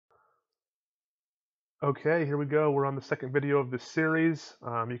Okay, here we go. We're on the second video of this series.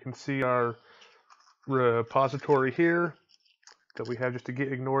 You can see our repository here that we have just a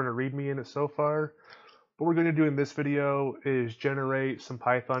get ignore and a readme in it so far. What we're going to do in this video is generate some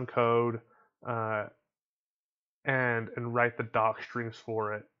Python code uh, and write the docstrings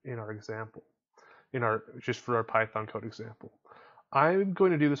for it in our example, just for our Python code example. I'm going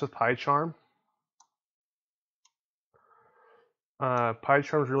to do this with PyCharm.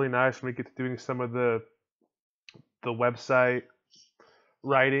 PyCharm is really nice when we get to doing some of the website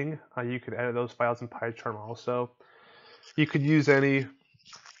writing. You could edit those files in PyCharm also. You could use any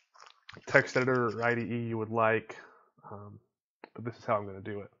text editor or IDE you would like, but this is how I'm going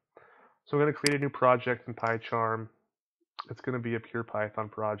to do it. So I'm going to create a new project in PyCharm. It's going to be a pure Python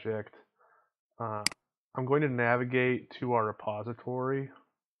project. I'm going to navigate to our repository,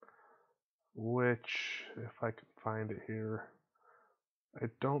 which, if I can find it here, I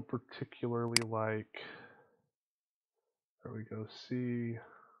don't particularly like. There we go. C.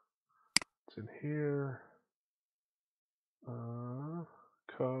 It's in here.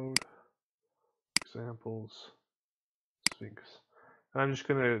 Code. Examples. Sphinx. And I'm just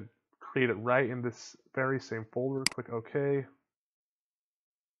going to create it right in this very same folder. Click OK.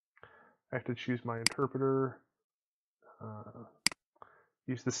 I have to choose my interpreter.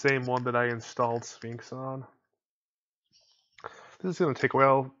 Use the same one that I installed Sphinx on. This is going to take a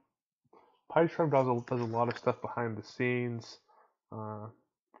while. PyCharm does a lot of stuff behind the scenes, and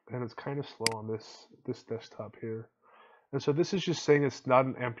it's kind of slow on this desktop here. And so this is just saying it's not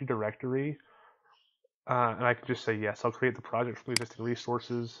an empty directory, and I can just say yes. I'll create the project from the existing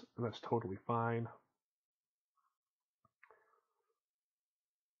resources, and that's totally fine.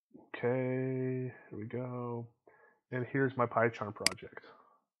 Okay, here we go. And here's my PyCharm project.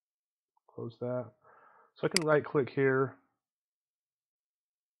 Close that. So I can right click here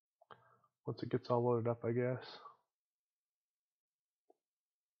once it gets all loaded up, I guess.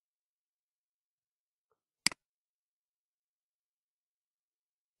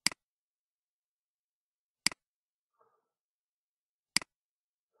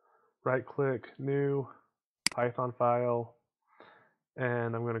 Right click, new, Python file,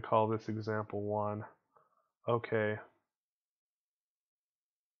 and I'm going to call this example 1. Okay.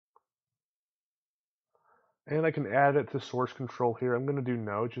 And I can add it to source control here. I'm going to do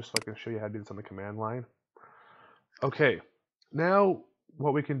no, just so I can show you how to do this on the command line. Okay, now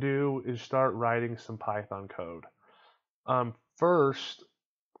what we can do is start writing some Python code. First,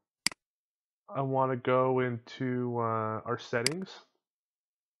 I want to go into our settings.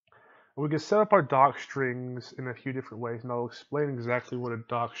 We can set up our docstrings in a few different ways, and I'll explain exactly what a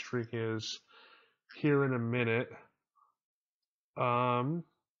docstring is here in a minute.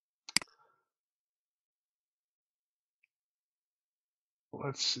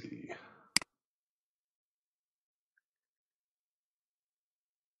 Let's see.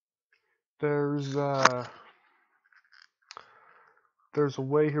 There's a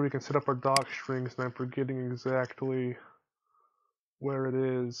way here we can set up our docstrings, and I'm forgetting exactly where it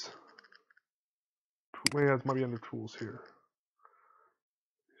is. Maybe that might be under tools here.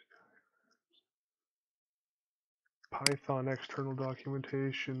 Python external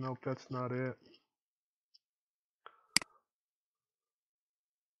documentation. Nope, that's not it.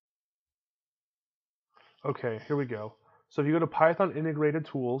 Okay, here we go. So if you go to Python integrated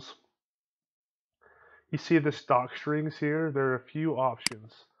tools, you see this docstrings here. There are a few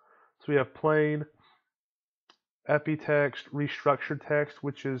options. So we have plain, epitext, restructured text,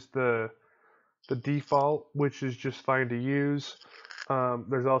 which is the default, which is just fine to use.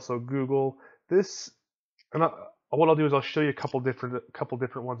 There's also Google. What I'll do is I'll show you a couple different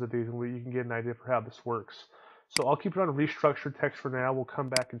ones of these, and you can get an idea for how this works. So I'll keep it on restructured text for now. We'll come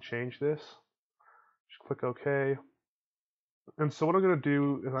back and change this. Just click OK. And so what I'm going to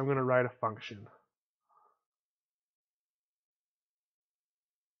do is I'm going to write a function.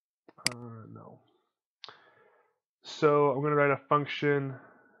 No. So I'm going to write a function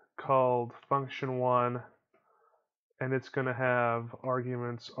called function1, and it's going to have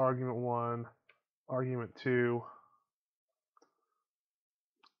arguments, argument1, argument2,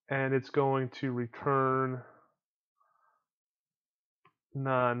 and it's going to return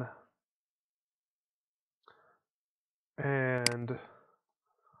none. And what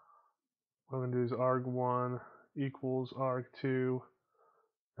I'm going to do is arg1 equals arg2,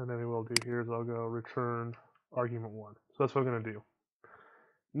 and then what I'll do here is I'll go return argument1. So that's what I'm going to do.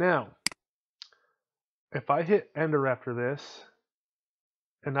 Now, if I hit enter after this,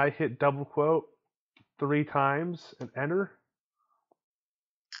 and I hit double quote 3 times and enter,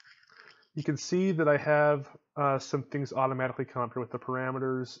 you can see that I have some things automatically come up here with the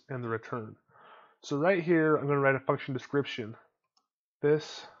parameters and the return. So right here, I'm going to write a function description.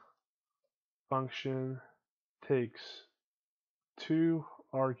 This function takes 2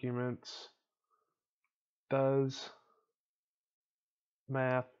 arguments, does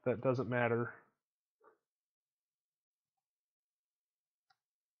math that doesn't matter.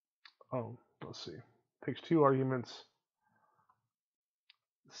 Oh, let's see. Takes 2 arguments,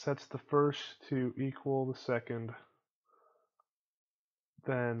 sets the first to equal the second,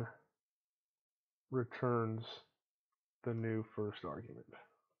 then returns the new first argument.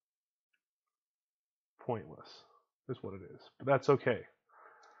 Pointless is what it is, but that's okay.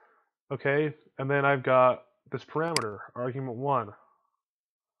 Okay, and then I've got this parameter, argument 1,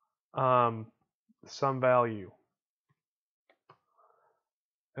 some value.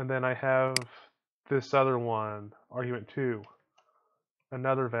 And then I have this other one, argument 2,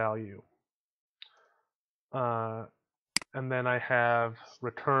 another value. And then I have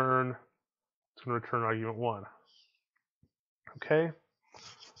return, it's going to return argument 1. Okay?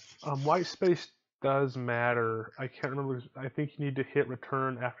 White space does matter. I can't remember, I think you need to hit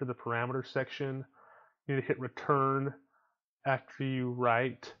return after the parameter section. You need to hit return after you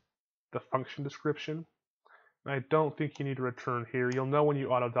write the function description. And I don't think you need to return here. You'll know when you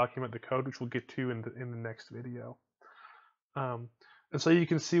auto document the code, which we'll get to in the next video. And so you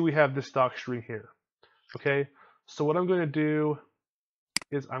can see we have this docstring here. Okay, so what I'm going to do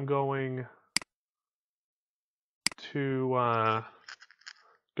is I'm going to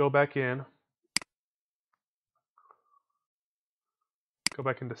go back into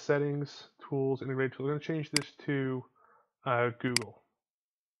settings, tools, integrated tools. I'm going to change this to Google.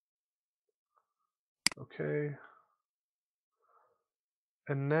 Okay,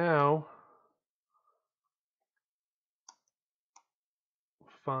 and now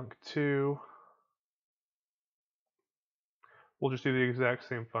func2, we'll just do the exact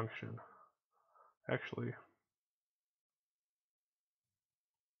same function. Actually,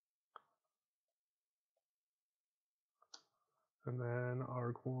 and then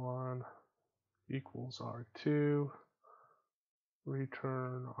arg1 equals arg2,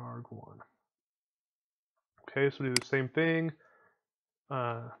 return arg1. Okay, so we do the same thing.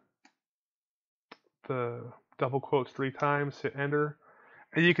 The double quotes 3 times, hit enter.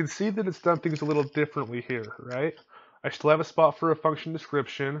 And you can see that it's done things a little differently here, right? I still have a spot for a function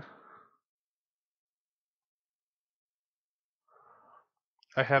description.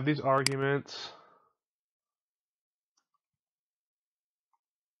 I have these arguments.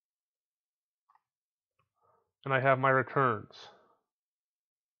 And I have my returns.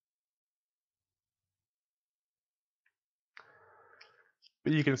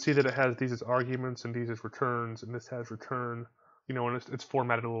 But you can see that it has these as arguments and these as returns, and this has return, you know, and it's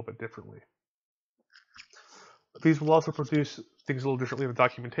formatted a little bit differently. These will also produce things a little differently in the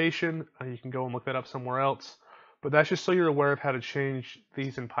documentation. You can go and look that up somewhere else. But that's just so you're aware of how to change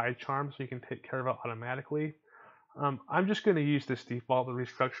these in PyCharm so you can take care of it automatically. I'm just going to use this default, the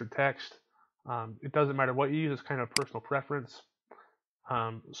restructured text. It doesn't matter what you use, it's kind of a personal preference. So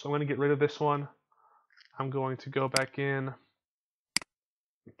I'm going to get rid of this one. I'm going to go back in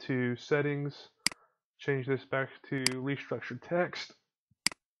to settings, change this back to restructured text,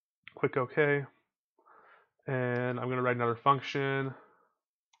 click OK, and I'm going to write another function.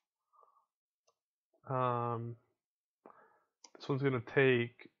 This one's going to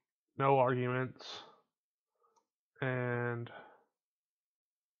take no arguments and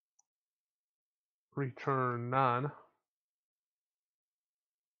return none.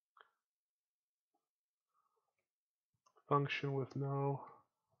 Function with no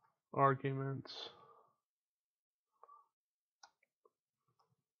arguments.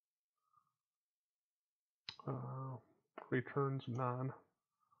 Returns none.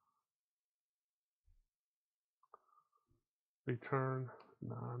 Return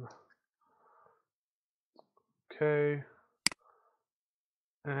none. Okay.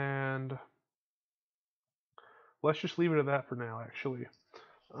 And let's just leave it at that for now, actually.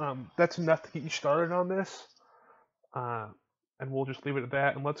 That's enough to get you started on this. And we'll just leave it at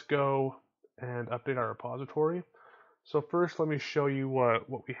that. And let's go and update our repository. So first, let me show you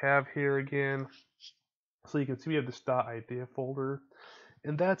what we have here again. So you can see we have this .idea folder,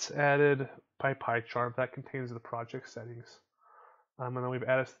 and that's added by PyCharm. That contains the project settings. And then we've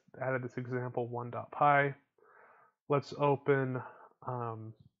added this example 1.py. Let's open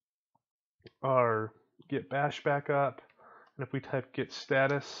our git bash back up, and if we type git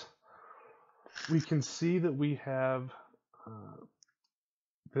status, we can see that we have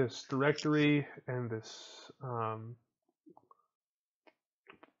this directory and this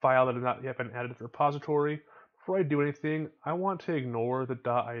file that has not yet been added to the repository. Before I do anything, I want to ignore the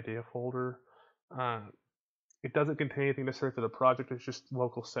 .idea folder. It doesn't contain anything necessary for the project. It's just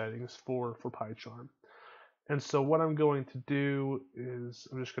local settings for PyCharm. And so what I'm going to do is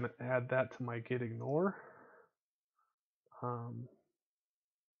I'm just going to add that to my git ignore. I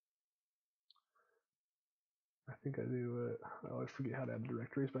think I do it. I always forget how to add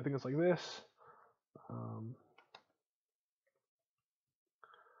directories, but I think it's like this.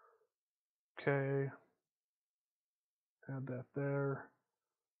 Okay, add that there,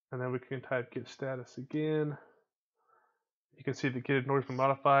 and then we can type git status again. You can see the git ignore has been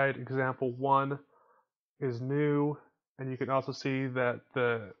modified. Example 1 is new, and you can also see that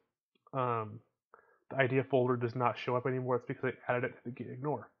the idea folder does not show up anymore. It's because I added it to the git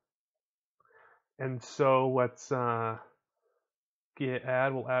ignore. And so let's git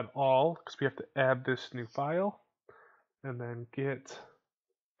add. We'll add all because we have to add this new file, and then git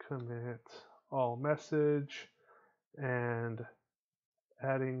commit all message and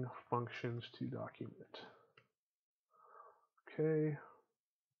adding functions to document. Okay.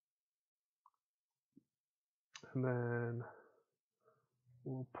 And then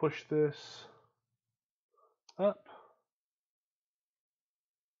we'll push this up.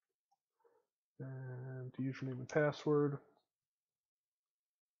 And username and password.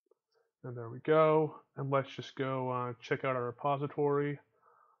 And there we go. And let's just go check out our repository.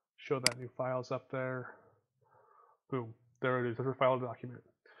 Show that new file's up there. Boom. There it is. There's our file document.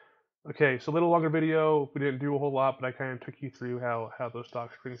 Okay, so a little longer video. We didn't do a whole lot, but I kind of took you through how those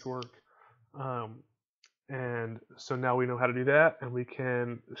docstrings work. And so now we know how to do that, and we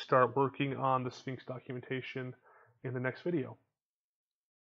can start working on the Sphinx documentation in the next video.